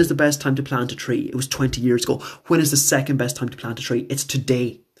 When is the best time to plant a tree? It was 20 years ago. When is the second best time to plant a tree? It's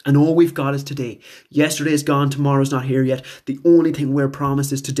today. And all we've got is today. Yesterday is gone. Tomorrow's not here yet. The only thing we're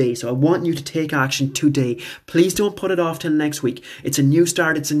promised is today. So I want you to take action today. Please don't put it off till next week. It's a new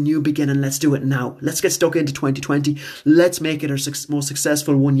start. It's a new beginning. Let's do it now. Let's get stuck into 2020. Let's make it our most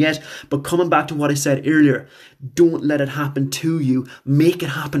successful one yet. But coming back to what I said earlier, don't let it happen to you. Make it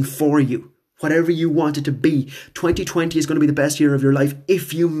happen for you. Whatever you want it to be, 2020 is going to be the best year of your life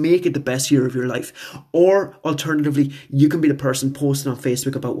if you make it the best year of your life. Or alternatively, you can be the person posting on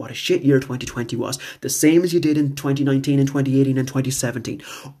Facebook about what a shit year 2020 was, the same as you did in 2019 and 2018 and 2017.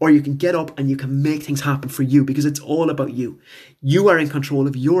 Or you can get up and you can make things happen for you, because it's all about you. You are in control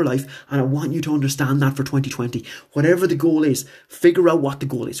of your life, and I want you to understand that for 2020. Whatever the goal is, figure out what the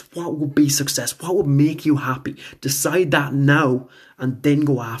goal is. What would be success? What would make you happy? Decide that now and then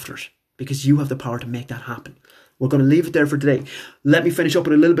go after it, because you have the power to make that happen. We're going to leave it there for today. Let me finish up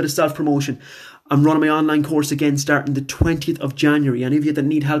with a little bit of self-promotion. I'm running my online course again starting the 20th of January. Any of you that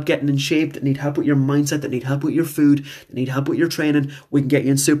need help getting in shape, that need help with your mindset, that need help with your food, that need help with your training, we can get you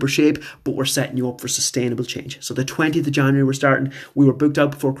in super shape, but we're setting you up for sustainable change. So the 20th of January we're starting. We were booked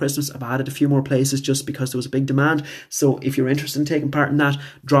out before Christmas. I've added a few more places just because there was a big demand. So if you're interested in taking part in that,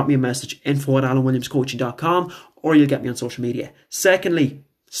 drop me a message, info@alanwilliamscoaching.com, or you'll get me on social media. Secondly,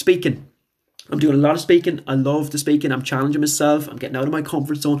 speaking. I'm doing a lot of speaking. I love the speaking. I'm challenging myself. I'm getting out of my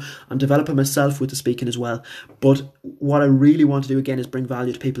comfort zone. I'm developing myself with the speaking as well. But what I really want to do again is bring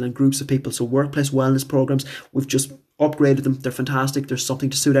value to people and groups of people. So workplace wellness programs, we've just upgraded them. They're fantastic. There's something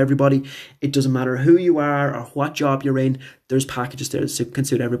to suit everybody. It doesn't matter who you are or what job you're in. There's packages there that can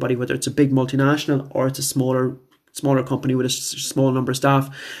suit everybody, whether it's a big multinational or it's a smaller company with a small number of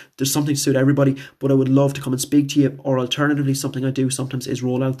staff. There's something to suit everybody, but I would love to come and speak to you. Or alternatively, something I do sometimes is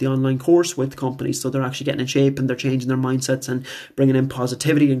roll out the online course with companies, so they're actually getting in shape and they're changing their mindsets and bringing in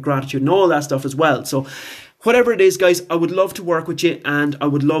positivity and gratitude and all that stuff as well. So whatever it is, guys, I would love to work with you, and I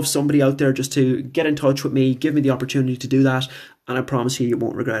would love somebody out there just to get in touch with me, give me the opportunity to do that, and I promise you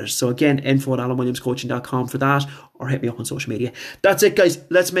won't regret it. So again, info@alanwilliamscoaching.com for that, or hit me up on social media. That's it, guys.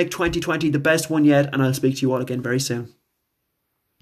 Let's make 2020 the best one yet, and I'll speak to you all again very soon.